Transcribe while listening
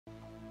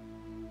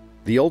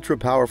The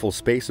ultra-powerful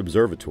space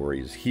observatory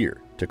is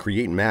here to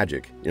create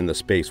magic in the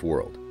space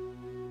world.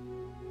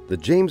 The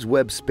James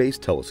Webb Space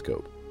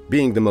Telescope,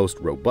 being the most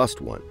robust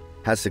one,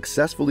 has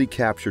successfully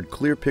captured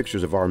clear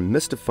pictures of our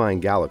mystifying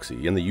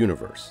galaxy in the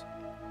universe.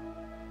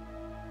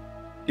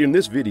 In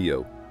this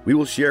video, we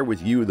will share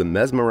with you the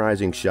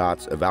mesmerizing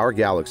shots of our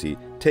galaxy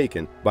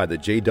taken by the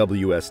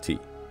JWST.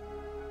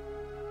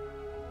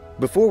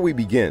 Before we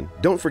begin,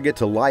 don't forget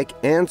to like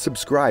and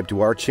subscribe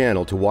to our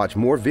channel to watch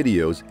more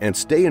videos and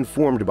stay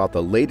informed about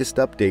the latest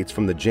updates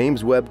from the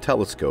James Webb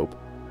Telescope,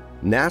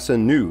 NASA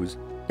news,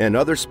 and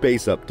other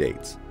space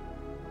updates.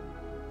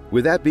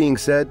 With that being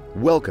said,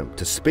 welcome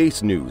to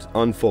Space News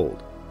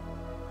Unfold.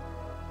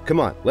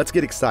 Come on, let's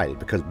get excited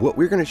because what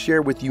we're going to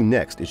share with you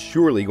next is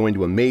surely going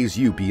to amaze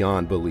you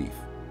beyond belief.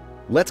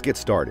 Let's get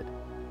started.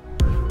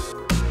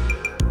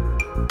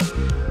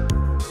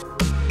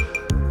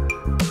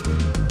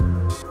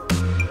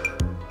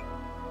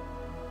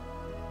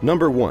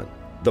 Number 1.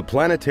 The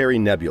Planetary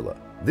Nebula.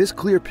 This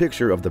clear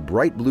picture of the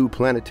bright blue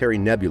planetary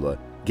nebula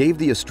gave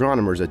the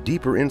astronomers a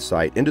deeper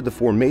insight into the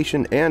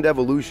formation and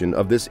evolution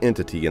of this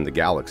entity in the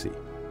galaxy.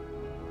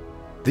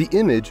 The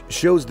image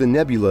shows the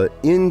nebula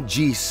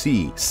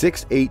NGC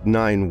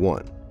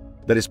 6891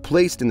 that is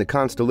placed in the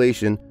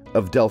constellation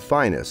of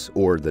Delphinus,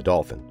 or the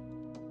Dolphin.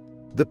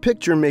 The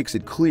picture makes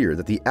it clear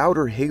that the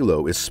outer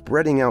halo is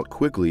spreading out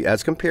quickly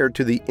as compared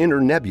to the inner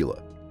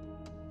nebula.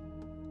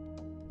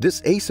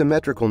 This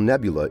asymmetrical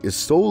nebula is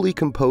solely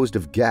composed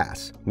of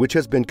gas, which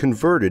has been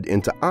converted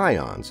into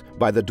ions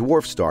by the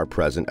dwarf star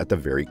present at the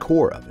very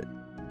core of it.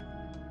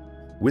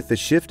 With the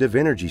shift of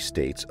energy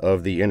states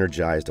of the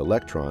energized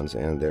electrons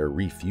and their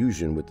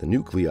refusion with the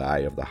nuclei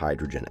of the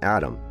hydrogen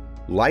atom,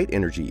 light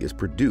energy is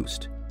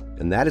produced,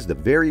 and that is the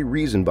very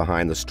reason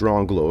behind the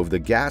strong glow of the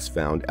gas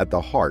found at the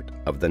heart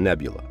of the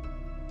nebula.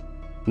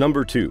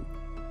 Number 2.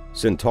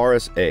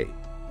 Centaurus A.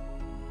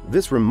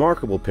 This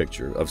remarkable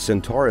picture of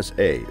Centaurus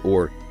A,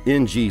 or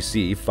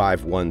NGC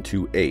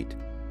 5128,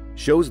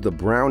 shows the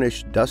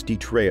brownish, dusty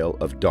trail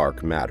of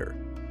dark matter.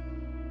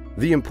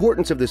 The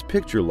importance of this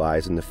picture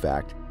lies in the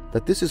fact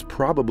that this is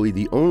probably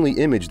the only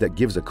image that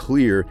gives a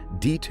clear,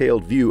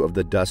 detailed view of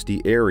the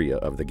dusty area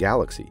of the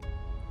galaxy.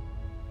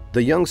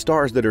 The young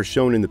stars that are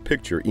shown in the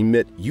picture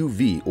emit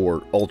UV,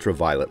 or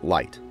ultraviolet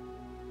light.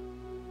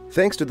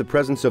 Thanks to the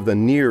presence of the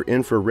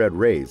near-infrared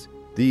rays,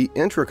 the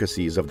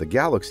intricacies of the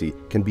galaxy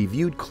can be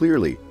viewed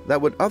clearly that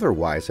would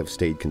otherwise have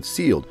stayed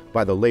concealed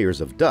by the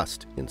layers of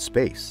dust in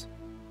space.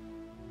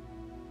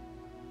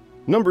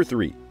 Number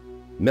 3.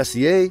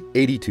 Messier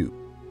 82.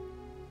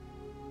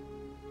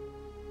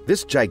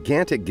 This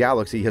gigantic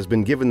galaxy has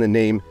been given the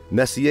name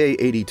Messier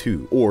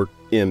 82, or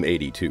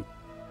M82.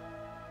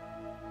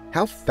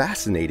 How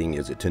fascinating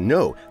is it to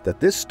know that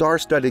this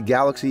star-studded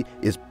galaxy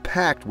is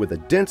packed with a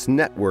dense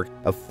network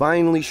of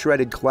finely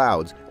shredded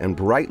clouds and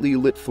brightly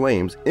lit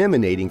flames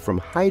emanating from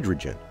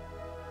hydrogen.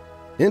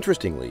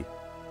 Interestingly,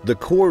 the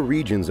core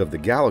regions of the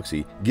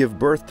galaxy give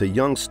birth to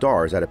young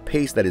stars at a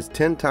pace that is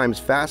 10 times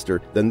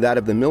faster than that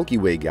of the Milky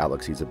Way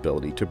galaxy's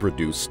ability to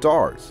produce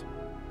stars.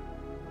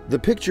 The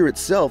picture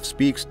itself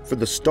speaks for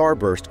the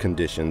starburst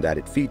condition that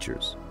it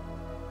features.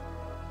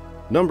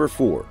 Number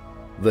 4.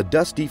 The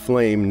Dusty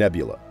Flame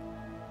Nebula.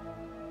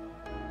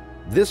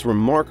 This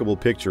remarkable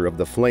picture of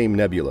the Flame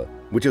Nebula,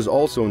 which is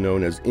also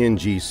known as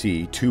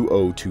NGC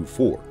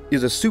 2024,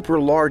 is a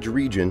super-large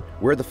region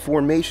where the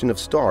formation of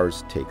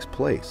stars takes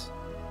place.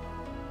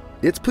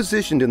 It's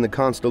positioned in the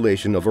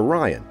constellation of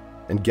Orion,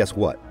 and guess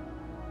what?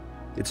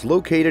 It's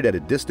located at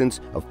a distance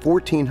of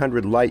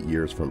 1,400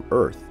 light-years from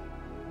Earth.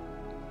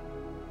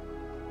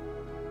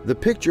 The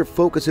picture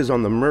focuses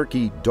on the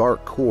murky,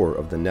 dark core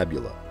of the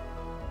nebula.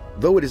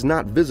 Though it is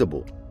not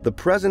visible, the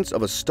presence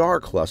of a star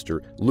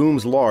cluster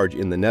looms large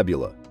in the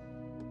nebula.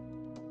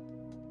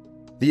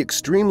 The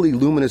extremely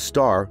luminous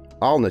star,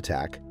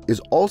 Alnitak, is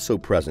also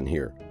present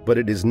here, but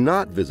it is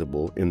not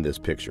visible in this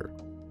picture.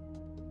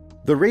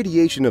 The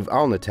radiation of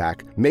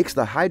Alnitak makes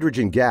the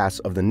hydrogen gas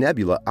of the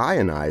nebula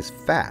ionize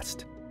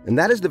fast, and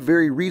that is the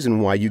very reason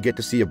why you get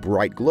to see a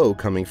bright glow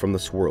coming from the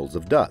swirls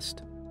of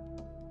dust.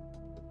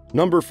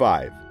 Number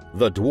 5.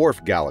 The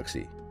Dwarf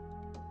Galaxy.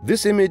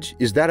 This image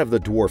is that of the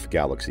Dwarf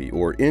Galaxy,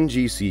 or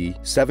NGC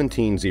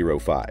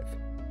 1705,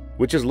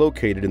 which is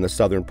located in the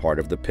southern part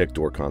of the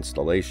Pictor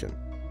constellation.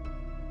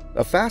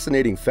 A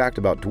fascinating fact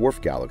about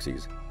dwarf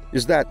galaxies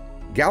is that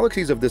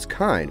galaxies of this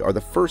kind are the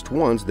first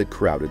ones that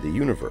crowded the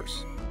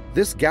universe.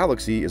 This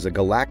galaxy is a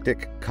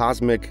galactic,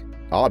 cosmic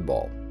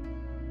oddball.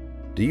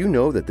 Do you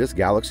know that this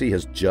galaxy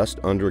has just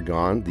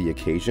undergone the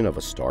occasion of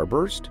a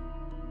starburst?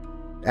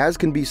 As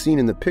can be seen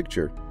in the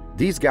picture,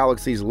 these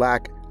galaxies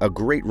lack a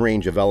great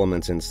range of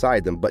elements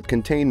inside them, but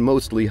contain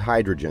mostly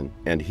hydrogen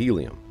and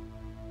helium.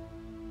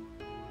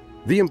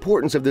 The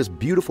importance of this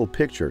beautiful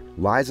picture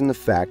lies in the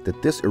fact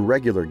that this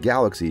irregular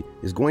galaxy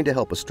is going to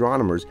help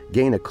astronomers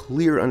gain a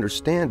clear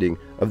understanding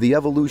of the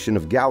evolution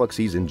of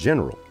galaxies in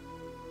general.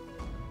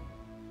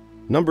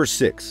 Number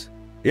 6.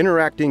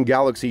 Interacting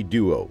Galaxy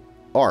Duo,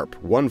 ARP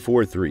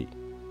 143.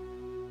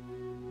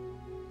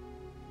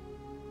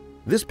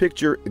 This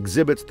picture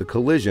exhibits the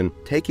collision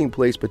taking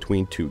place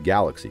between two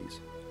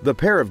galaxies. The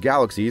pair of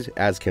galaxies,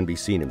 as can be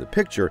seen in the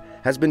picture,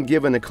 has been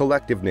given a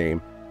collective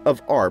name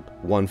of ARP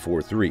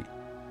 143.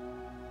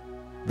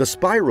 The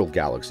spiral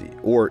galaxy,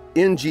 or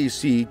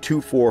NGC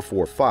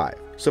 2445,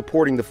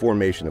 supporting the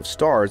formation of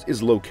stars,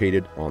 is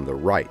located on the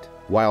right,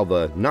 while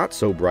the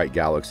not-so-bright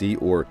galaxy,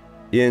 or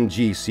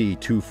NGC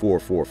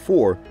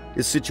 2444,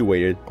 is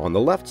situated on the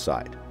left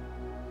side.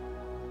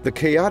 The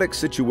chaotic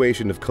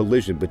situation of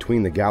collision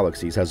between the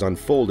galaxies has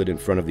unfolded in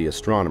front of the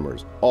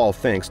astronomers, all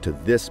thanks to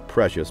this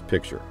precious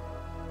picture.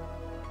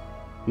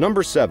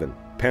 Number 7.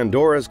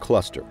 Pandora's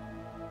Cluster.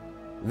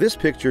 This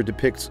picture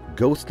depicts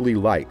ghostly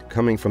light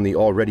coming from the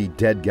already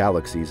dead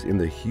galaxies in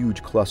the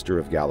huge cluster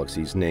of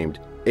galaxies named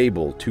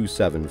Abell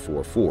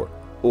 2744,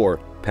 or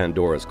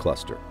Pandora's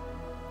Cluster.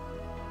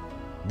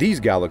 These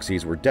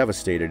galaxies were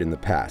devastated in the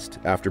past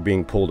after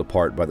being pulled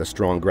apart by the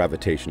strong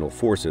gravitational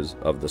forces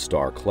of the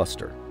star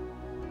cluster.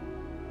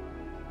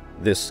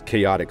 This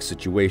chaotic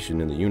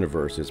situation in the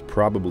universe is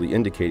probably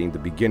indicating the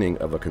beginning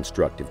of a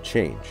constructive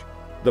change,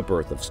 the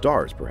birth of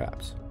stars,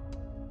 perhaps.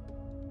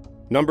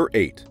 Number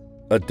 8.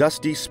 A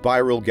dusty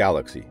spiral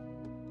galaxy.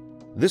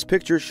 This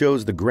picture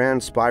shows the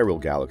grand spiral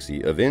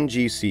galaxy of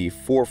NGC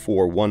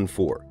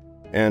 4414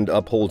 and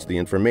upholds the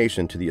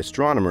information to the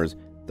astronomers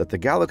that the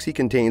galaxy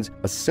contains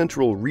a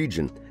central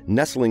region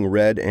nestling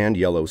red and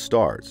yellow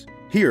stars.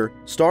 Here,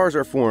 stars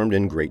are formed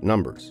in great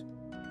numbers.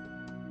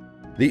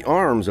 The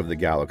arms of the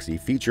galaxy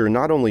feature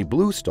not only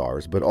blue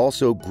stars but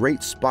also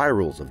great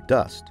spirals of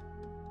dust.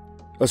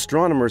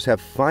 Astronomers have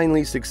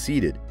finally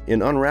succeeded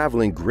in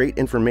unraveling great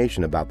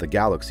information about the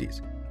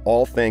galaxies,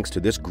 all thanks to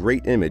this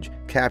great image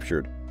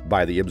captured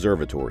by the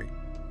observatory.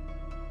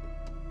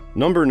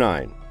 Number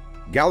 9.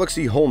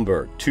 Galaxy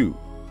Holmberg 2.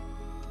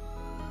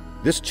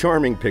 This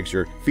charming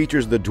picture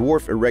features the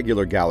dwarf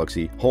irregular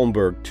galaxy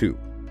Holmberg 2.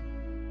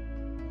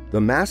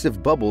 The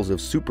massive bubbles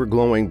of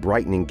super-glowing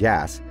brightening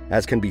gas,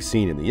 as can be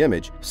seen in the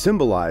image,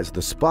 symbolize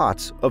the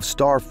spots of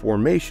star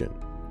formation,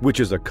 which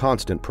is a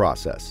constant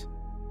process.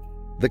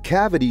 The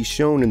cavities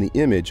shown in the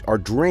image are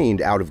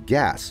drained out of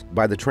gas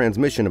by the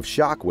transmission of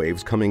shock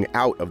waves coming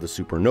out of the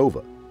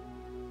supernova.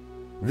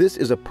 This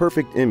is a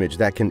perfect image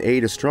that can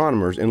aid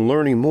astronomers in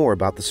learning more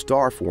about the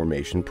star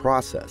formation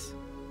process.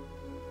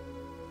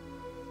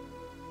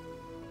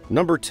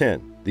 Number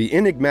 10. The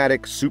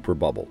enigmatic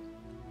superbubble.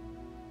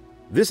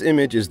 This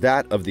image is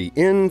that of the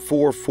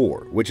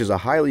N44, which is a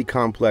highly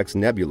complex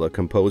nebula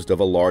composed of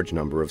a large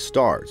number of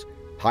stars,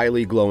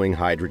 highly glowing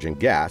hydrogen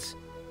gas,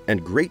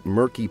 and great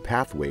murky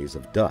pathways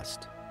of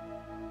dust.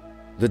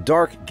 The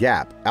dark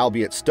gap,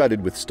 albeit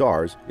studded with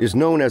stars, is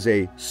known as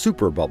a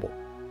superbubble.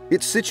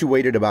 It's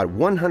situated about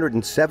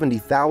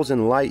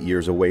 170,000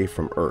 light-years away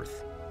from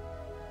Earth.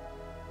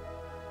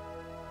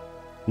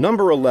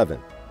 Number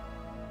 11.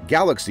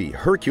 Galaxy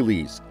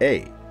Hercules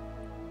A.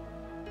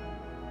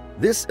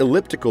 This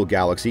elliptical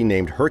galaxy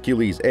named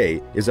Hercules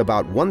A is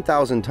about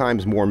 1,000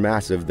 times more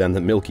massive than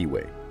the Milky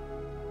Way.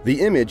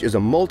 The image is a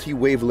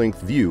multi-wavelength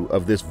view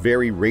of this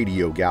very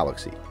radio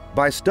galaxy.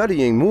 By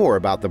studying more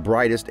about the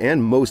brightest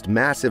and most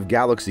massive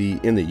galaxy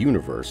in the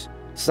universe,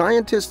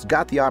 scientists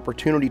got the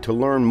opportunity to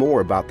learn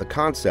more about the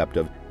concept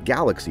of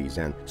galaxies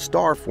and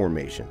star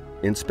formation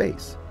in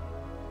space.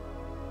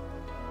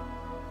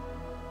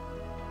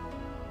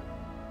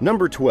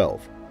 Number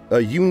 12.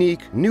 A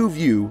unique new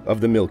view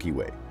of the Milky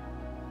Way.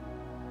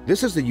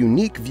 This is a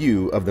unique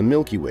view of the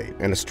Milky Way,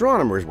 and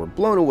astronomers were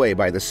blown away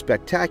by the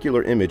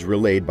spectacular image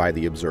relayed by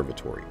the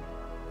observatory.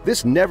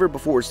 This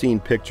never-before-seen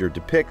picture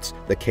depicts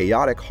the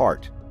chaotic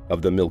heart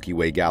of the Milky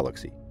Way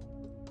galaxy.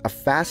 A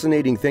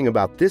fascinating thing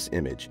about this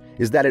image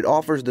is that it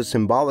offers the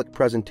symbolic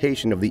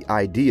presentation of the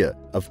idea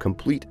of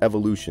complete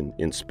evolution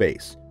in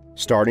space,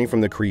 starting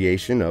from the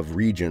creation of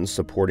regions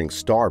supporting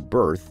star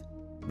birth,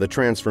 the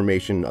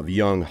transformation of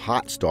young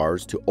hot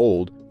stars to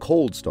old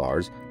cold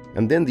stars,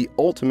 and then the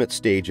ultimate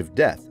stage of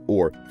death,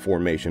 or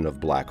formation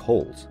of black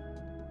holes.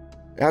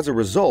 As a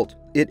result,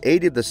 it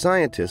aided the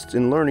scientists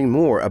in learning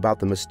more about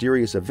the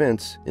mysterious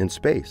events in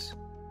space.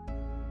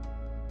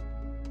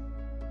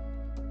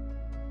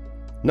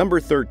 Number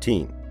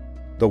 13.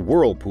 The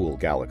Whirlpool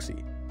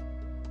Galaxy.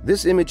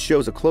 This image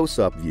shows a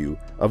close-up view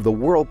of the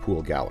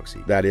Whirlpool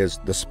Galaxy, that is,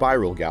 the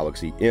spiral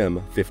galaxy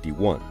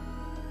M51.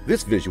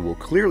 This visual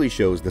clearly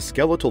shows the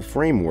skeletal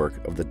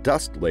framework of the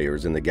dust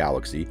layers in the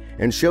galaxy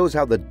and shows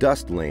how the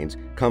dust lanes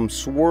come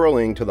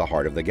swirling to the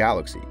heart of the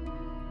galaxy.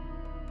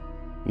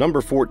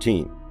 Number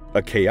 14.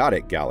 A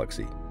chaotic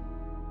galaxy.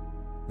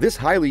 This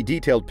highly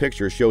detailed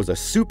picture shows a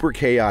super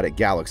chaotic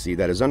galaxy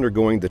that is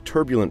undergoing the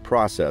turbulent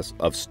process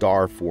of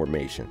star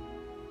formation.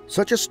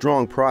 Such a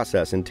strong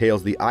process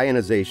entails the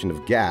ionization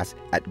of gas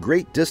at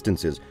great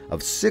distances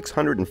of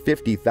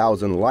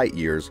 650,000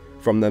 light-years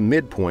from the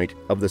midpoint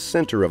of the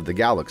center of the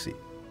galaxy.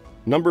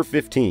 Number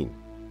 15.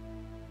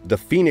 The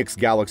Phoenix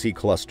Galaxy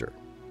Cluster.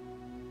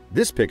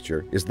 This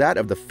picture is that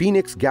of the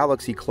Phoenix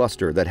Galaxy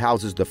Cluster that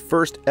houses the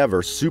first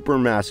ever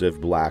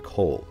supermassive black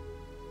hole.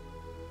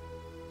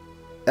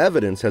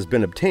 evidence has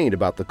been obtained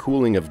about the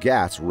cooling of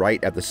gas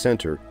right at the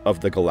center of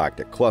the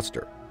galactic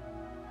cluster.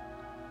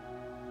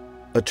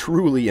 A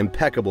truly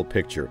impeccable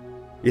picture,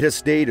 it has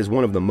stayed as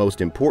one of the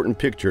most important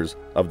pictures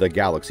of the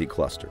galaxy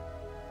cluster.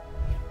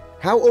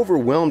 How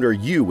overwhelmed are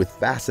you with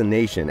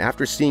fascination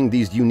after seeing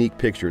these unique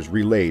pictures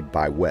relayed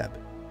by Webb?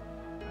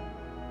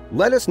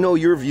 Let us know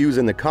your views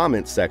in the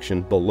comments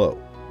section below.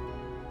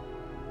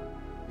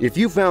 If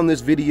you found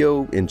this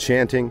video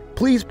enchanting,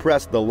 please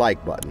press the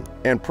like button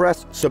and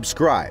press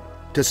subscribe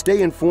to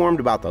stay informed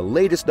about the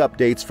latest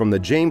updates from the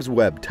James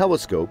Webb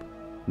Telescope,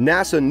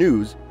 NASA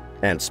news,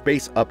 and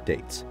space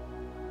updates.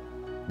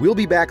 We'll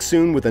be back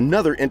soon with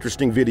another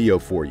interesting video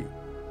for you.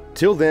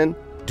 Till then,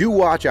 do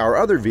watch our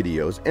other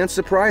videos and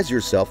surprise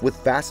yourself with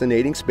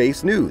fascinating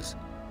space news.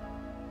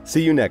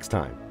 See you next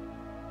time.